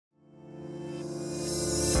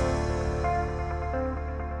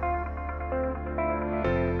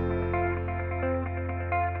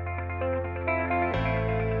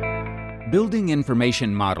Building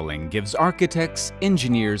information modeling gives architects,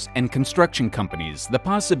 engineers, and construction companies the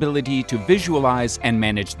possibility to visualize and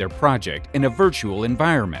manage their project in a virtual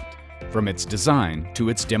environment, from its design to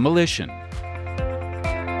its demolition.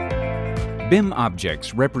 BIM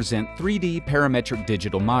objects represent 3D parametric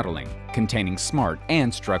digital modeling containing smart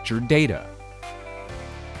and structured data.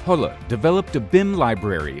 Haulotte developed a BIM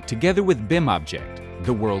library together with BIM Object,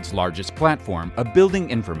 the world's largest platform of building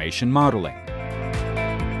information modeling.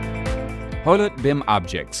 Haulotte BIM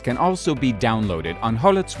objects can also be downloaded on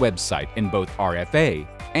Haulotte's website in both RFA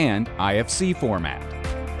and IFC format.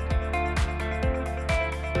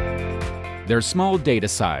 Their small data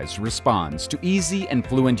size responds to easy and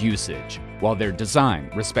fluent usage, while their design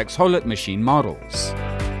respects Haulotte machine models.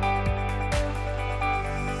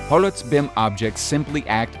 Haulotte's BIM objects simply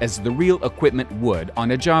act as the real equipment would on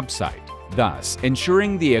a job site, thus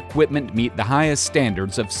ensuring the equipment meet the highest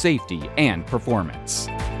standards of safety and performance.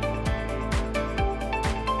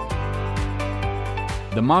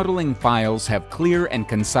 The modeling files have clear and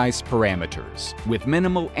concise parameters, with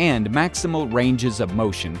minimal and maximal ranges of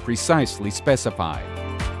motion precisely specified.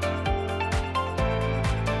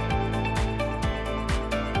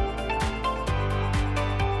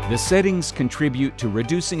 The settings contribute to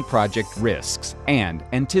reducing project risks and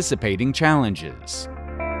anticipating challenges.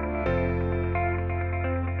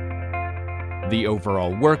 The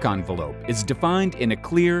overall work envelope is defined in a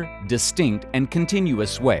clear, distinct, and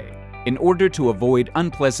continuous way, in order to avoid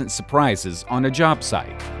unpleasant surprises on a job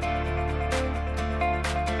site.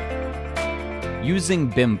 Using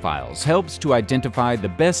BIM files helps to identify the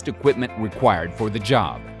best equipment required for the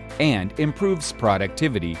job and improves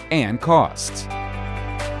productivity and costs.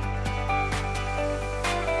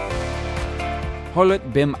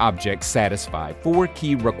 Haulotte BIM objects satisfy 4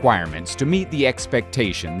 key requirements to meet the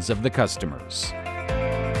expectations of the customers.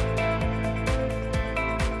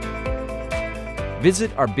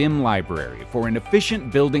 Visit our BIM library for an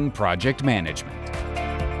efficient building project management.